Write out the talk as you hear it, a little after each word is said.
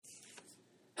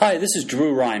Hi, this is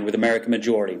Drew Ryun with American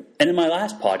Majority, and in my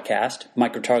last podcast,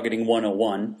 Microtargeting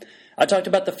 101, I talked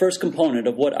about the first component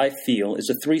of what I feel is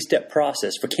a three-step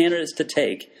process for candidates to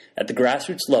take at the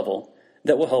grassroots level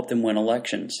that will help them win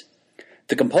elections.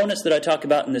 The components that I talk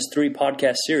about in this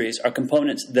three-podcast series are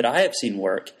components that I have seen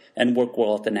work and work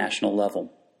well at the national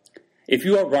level. If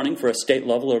you are running for a state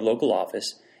level or local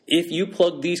office, if you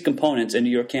plug these components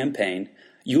into your campaign,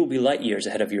 you will be light years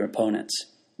ahead of your opponents.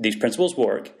 These principles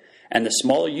work, and the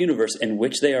smaller universe in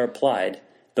which they are applied,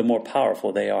 the more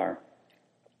powerful they are.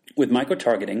 With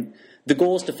microtargeting, the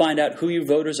goal is to find out who your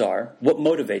voters are, what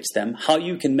motivates them, how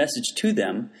you can message to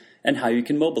them, and how you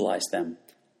can mobilize them.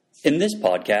 In this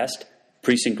podcast,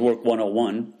 Precinct Work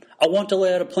 101, I want to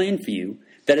lay out a plan for you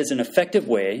that is an effective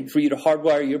way for you to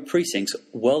hardwire your precincts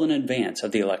well in advance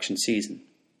of the election season.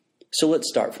 So let's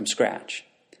start from scratch.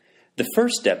 The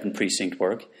first step in precinct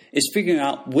work is figuring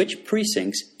out which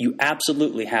precincts you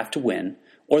absolutely have to win,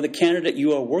 or the candidate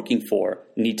you are working for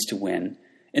needs to win,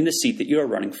 in the seat that you are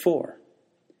running for.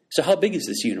 So how big is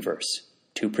this universe?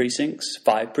 2 precincts,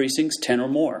 5 precincts, 10 or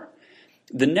more?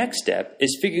 The next step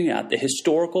is figuring out the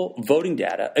historical voting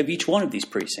data of each one of these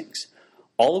precincts,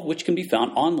 all of which can be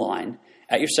found online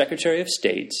at your Secretary of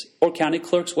State's or county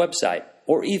clerk's website,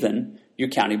 or even your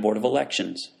county board of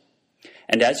elections.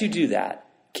 And as you do that,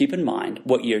 keep in mind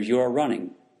what year you are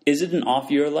running. Is it an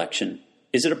off-year election?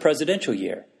 Is it a presidential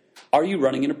year? Are you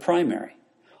running in a primary?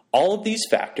 All of these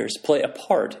factors play a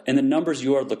part in the numbers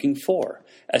you are looking for,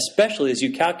 especially as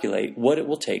you calculate what it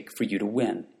will take for you to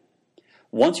win.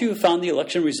 Once you have found the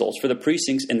election results for the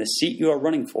precincts in the seat you are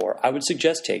running for, I would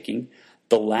suggest taking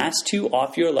the last 2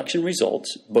 off-year election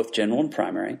results, both general and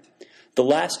primary, the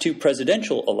last 2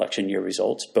 presidential election year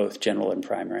results, both general and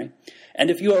primary, and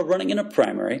if you are running in a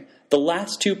primary, the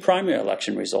last 2 primary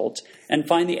election results, and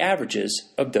find the averages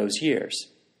of those years.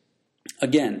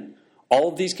 Again, all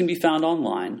of these can be found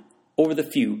online or with a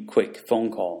few quick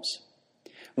phone calls.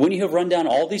 When you have run down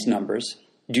all these numbers,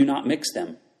 do not mix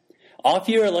them.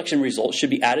 Off-year election results should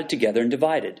be added together and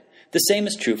divided. The same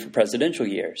is true for presidential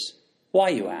years. Why,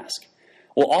 you ask?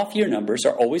 Well, off-year numbers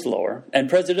are always lower, and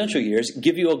presidential years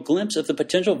give you a glimpse of the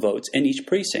potential votes in each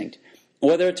precinct,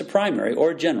 whether it's a primary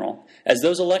or a general, as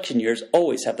those election years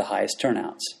always have the highest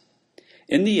turnouts.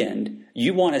 In the end,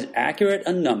 you want as accurate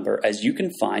a number as you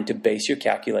can find to base your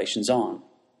calculations on.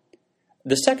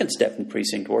 The second step in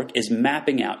precinct work is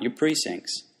mapping out your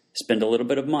precincts. Spend a little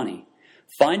bit of money.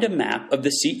 Find a map of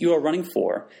the seat you are running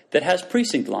for that has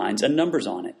precinct lines and numbers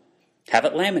on it. Have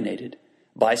it laminated.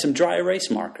 Buy some dry erase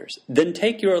markers. Then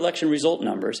take your election result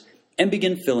numbers and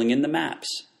begin filling in the maps.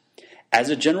 As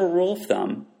a general rule of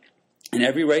thumb, in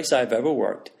every race I've ever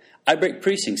worked, I break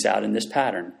precincts out in this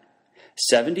pattern.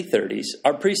 70-30s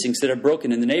are precincts that are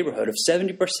broken in the neighborhood of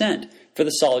 70% for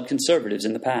the solid conservatives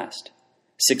in the past.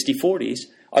 60-40s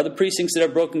are the precincts that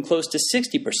are broken close to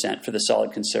 60% for the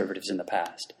solid conservatives in the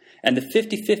past. And the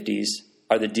 50-50s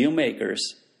are the deal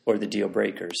makers or the deal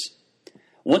breakers.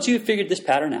 Once you have figured this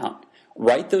pattern out,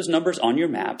 write those numbers on your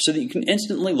map so that you can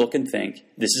instantly look and think,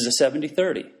 this is a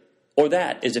 70-30, or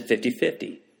that is a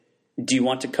 50-50. Do you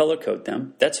want to color code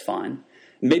them? That's fine.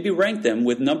 Maybe rank them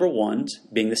with number 1s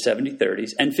being the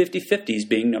 70-30s and 50-50s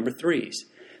being number 3s.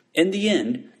 In the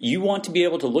end, you want to be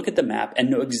able to look at the map and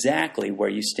know exactly where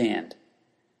you stand.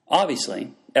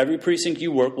 Obviously, every precinct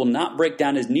you work will not break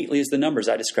down as neatly as the numbers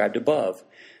I described above.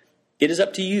 It is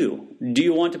up to you. Do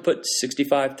you want to put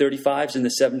 65-35s in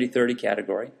the 70-30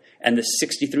 category and the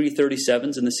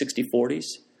 63-37s in the 60-40s?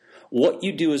 What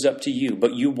you do is up to you,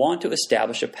 but you want to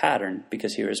establish a pattern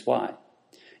because here is why.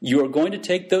 You are going to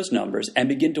take those numbers and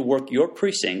begin to work your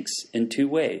precincts in 2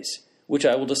 ways, which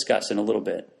I will discuss in a little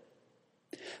bit.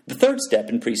 The third step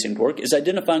in precinct work is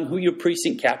identifying who your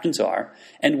precinct captains are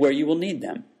and where you will need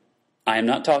them. I am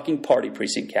not talking party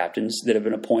precinct captains that have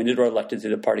been appointed or elected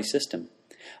through the party system.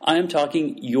 I am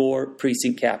talking your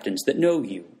precinct captains that know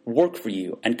you, work for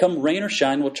you, and come rain or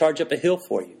shine will charge up a hill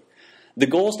for you. The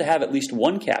goal is to have at least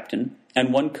 1 captain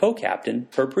and 1 co-captain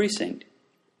per precinct.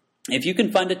 If you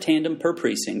can find a tandem per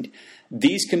precinct,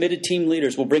 these committed team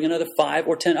leaders will bring another 5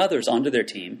 or 10 others onto their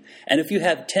team. And if you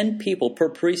have 10 people per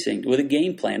precinct with a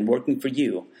game plan working for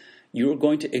you, you are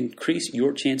going to increase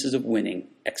your chances of winning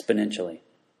exponentially.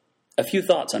 A few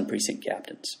thoughts on precinct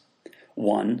captains.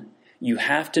 1, you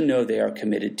have to know they are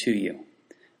committed to you.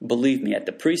 Believe me, at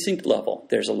the precinct level,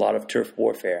 there's a lot of turf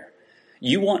warfare.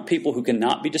 You want people who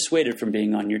cannot be dissuaded from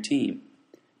being on your team.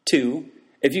 2,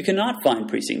 if you cannot find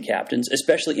precinct captains,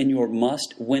 especially in your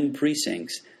must-win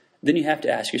precincts, then you have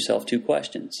to ask yourself 2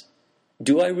 questions.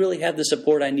 Do I really have the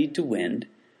support I need to win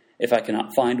if I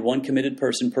cannot find 1 committed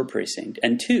person per precinct?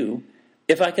 And 2,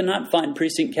 If I cannot find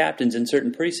precinct captains in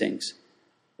certain precincts,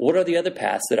 what are the other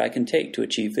paths that I can take to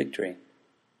achieve victory?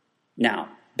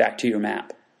 Now, back to your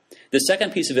map. The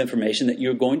second piece of information that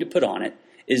you're going to put on it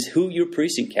is who your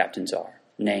precinct captains are: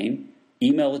 name,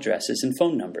 email addresses, and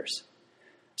phone numbers.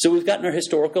 So we've gotten our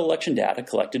historical election data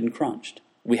collected and crunched.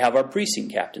 We have our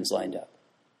precinct captains lined up.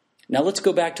 Now let's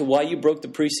go back to why you broke the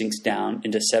precincts down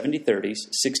into 70-30s,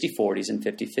 60-40s, and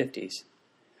 50-50s.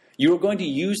 You are going to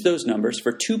use those numbers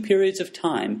for 2 periods of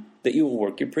time that you will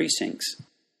work your precincts.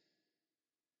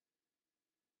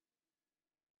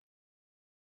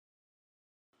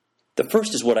 The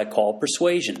first is what I call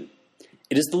persuasion.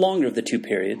 It is the longer of the 2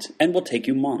 periods and will take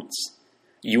you months.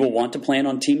 You will want to plan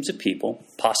on teams of people,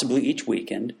 possibly each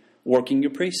weekend, working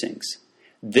your precincts.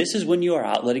 This is when you are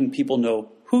out letting people know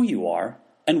who you are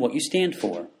and what you stand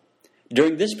for.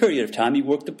 During this period of time, you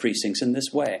work the precincts in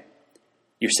this way.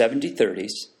 Your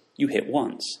 70-30s, you hit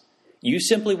once. You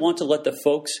simply want to let the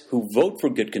folks who vote for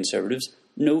good conservatives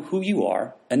know who you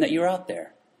are and that you're out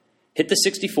there. Hit the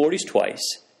 60-40s twice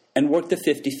and work the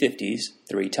 50-50s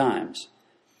 3 times.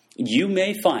 You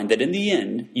may find that in the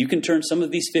end, you can turn some of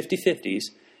these 50-50s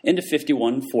into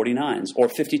 51-49s or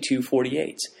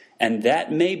 52-48s, and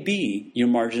that may be your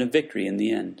margin of victory in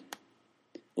the end.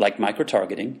 Like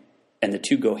micro-targeting, and the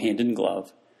 2 go hand in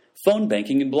glove, phone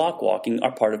banking and block walking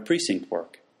are part of precinct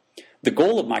work. The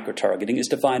goal of micro-targeting is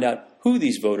to find out who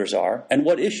these voters are and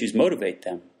what issues motivate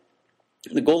them.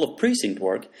 The goal of precinct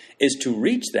work is to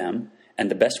reach them,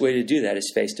 and the best way to do that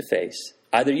is face-to-face,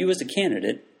 either you as a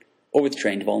candidate or with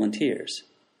trained volunteers.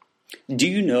 Do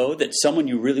you know that someone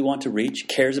you really want to reach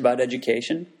cares about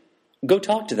education? Go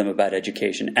talk to them about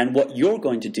education and what you're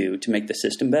going to do to make the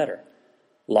system better.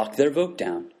 Lock their vote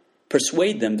down.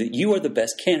 Persuade them that you are the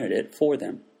best candidate for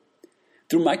them.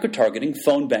 Through micro-targeting,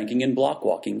 phone banking, and block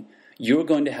walking, you're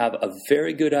going to have a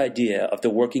very good idea of the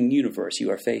working universe you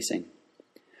are facing.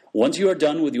 Once you are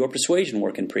done with your persuasion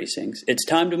work in precincts, it's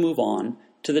time to move on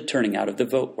to the turning out of the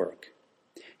vote work.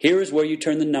 Here is where you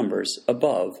turn the numbers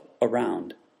above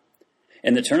around.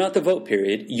 In the turn out the vote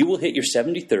period, you will hit your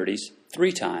 70-30s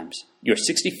 3 times, your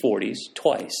 60-40s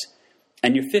twice,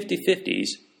 and your 50-50s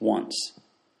once.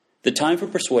 The time for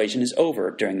persuasion is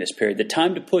over during this period. The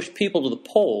time to push people to the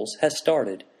polls has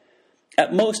started.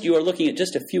 At most, you are looking at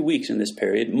just a few weeks in this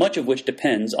period, much of which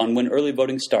depends on when early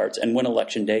voting starts and when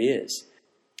Election Day is.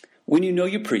 When you know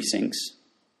your precincts,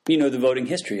 you know the voting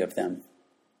history of them.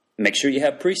 Make sure you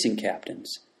have precinct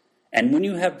captains. And when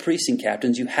you have precinct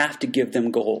captains, you have to give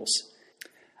them goals.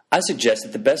 I suggest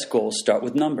that the best goals start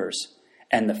with numbers,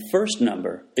 and the first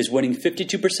number is winning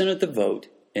 52% of the vote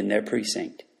in their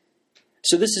precinct.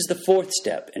 So this is the 4th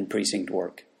step in precinct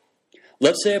work.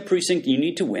 Let's say a precinct you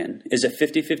need to win is a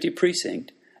 50-50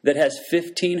 precinct that has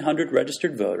 1,500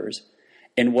 registered voters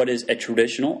in what is a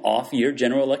traditional off-year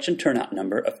general election turnout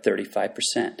number of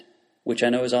 35%, which I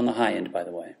know is on the high end, by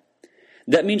the way.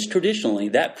 That means traditionally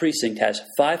that precinct has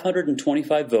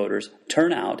 525 voters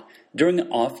turn out during the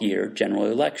off-year general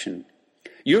election.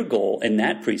 Your goal in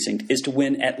that precinct is to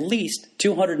win at least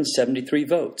 273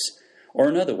 votes, or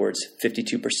in other words,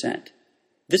 52%.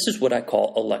 This is what I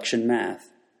call election math.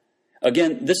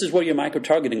 Again, this is where your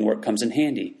micro-targeting work comes in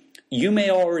handy. You may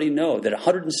already know that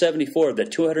 174 of the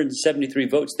 273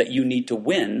 votes that you need to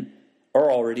win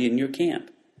are already in your camp.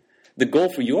 The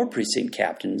goal for your precinct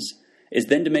captains is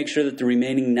then to make sure that the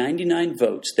remaining 99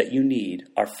 votes that you need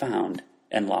are found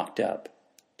and locked up.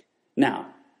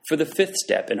 Now, for the 5th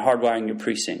step in hardwiring your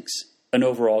precincts, an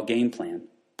overall game plan.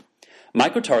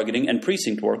 Micro-targeting and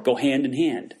precinct work go hand in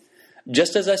hand.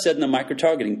 Just as I said in the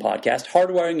micro-targeting podcast,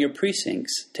 hardwiring your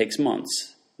precincts takes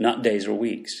months, not days or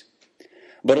weeks.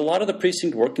 But a lot of the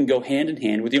precinct work can go hand in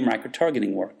hand with your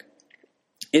micro-targeting work.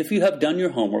 If you have done your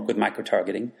homework with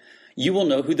micro-targeting, you will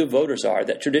know who the voters are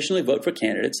that traditionally vote for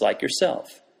candidates like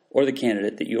yourself or the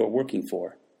candidate that you are working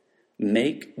for.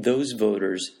 Make those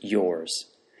voters yours.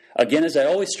 Again, as I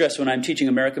always stress when I'm teaching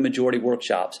American Majority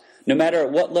workshops, no matter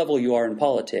at what level you are in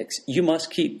politics, you must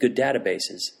keep good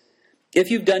databases. If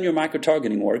you've done your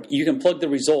micro-targeting work, you can plug the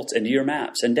results into your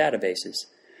maps and databases.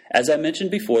 As I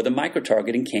mentioned before, the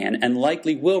micro-targeting can and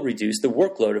likely will reduce the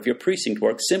workload of your precinct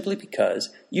work simply because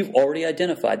you've already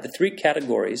identified the 3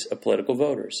 categories of political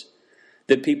voters: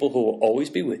 the people who will always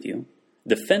be with you,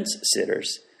 the fence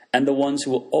sitters, and the ones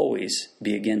who will always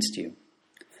be against you.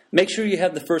 Make sure you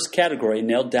have the first category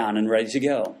nailed down and ready to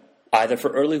go, either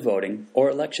for early voting or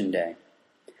election day.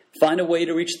 Find a way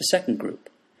to reach the second group.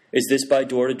 Is this by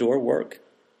door-to-door work?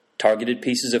 Targeted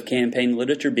pieces of campaign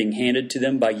literature being handed to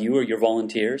them by you or your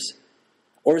volunteers?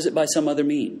 Or is it by some other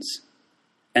means?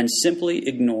 And simply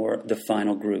ignore the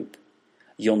final group.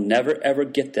 You'll never ever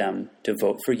get them to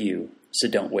vote for you so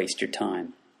don't waste your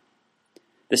time.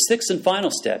 The sixth and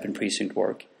final step in precinct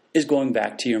work is going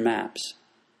back to your maps.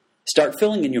 Start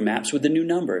filling in your maps with the new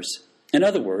numbers. In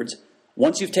other words,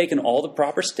 once you've taken all the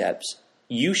proper steps,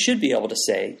 you should be able to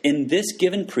say, in this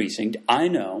given precinct, I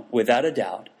know, without a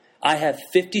doubt, I have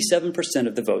 57%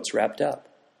 of the votes wrapped up.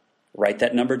 Write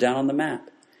that number down on the map.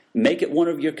 Make it one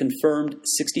of your confirmed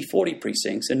 60-40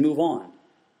 precincts and move on.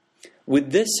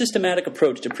 With this systematic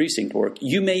approach to precinct work,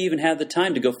 you may even have the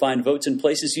time to go find votes in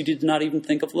places you did not even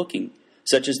think of looking,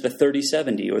 such as the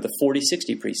 30-70 or the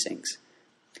 40-60 precincts.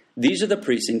 These are the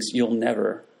precincts you'll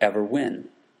never, ever win.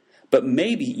 But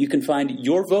maybe you can find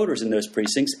your voters in those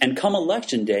precincts, and come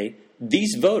election day,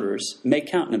 these voters may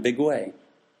count in a big way.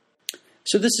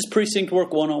 So this is Precinct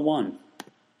Work 101.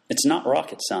 It's not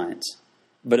rocket science,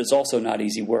 but it's also not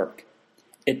easy work.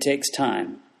 It takes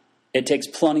time. It takes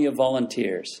plenty of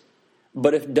volunteers.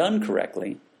 But if done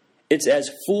correctly, it's as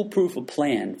foolproof a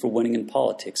plan for winning in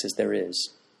politics as there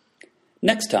is.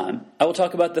 Next time, I will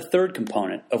talk about the third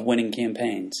component of winning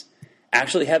campaigns,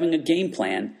 actually having a game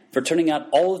plan for turning out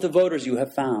all of the voters you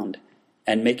have found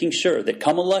and making sure that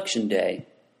come election day,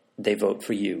 they vote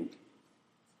for you.